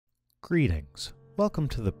Greetings. Welcome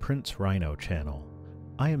to the Prince Rhino channel.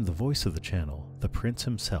 I am the voice of the channel, the Prince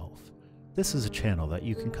himself. This is a channel that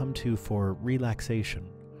you can come to for relaxation.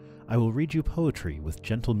 I will read you poetry with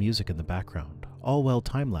gentle music in the background, all while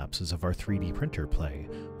time lapses of our 3D printer play,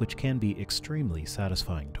 which can be extremely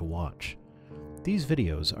satisfying to watch. These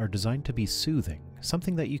videos are designed to be soothing,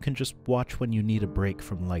 something that you can just watch when you need a break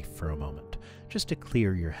from life for a moment, just to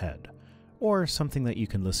clear your head, or something that you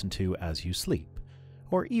can listen to as you sleep,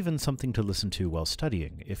 or even something to listen to while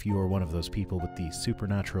studying if you are one of those people with the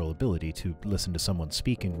supernatural ability to listen to someone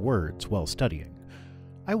speaking words while studying.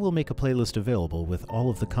 I will make a playlist available with all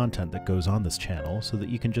of the content that goes on this channel so that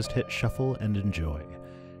you can just hit shuffle and enjoy.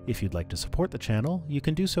 If you'd like to support the channel, you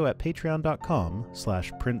can do so at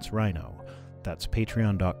patreon.com/PrinceRhino. That's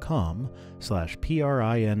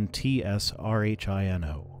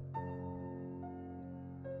patreon.com/PRINTSRHINO.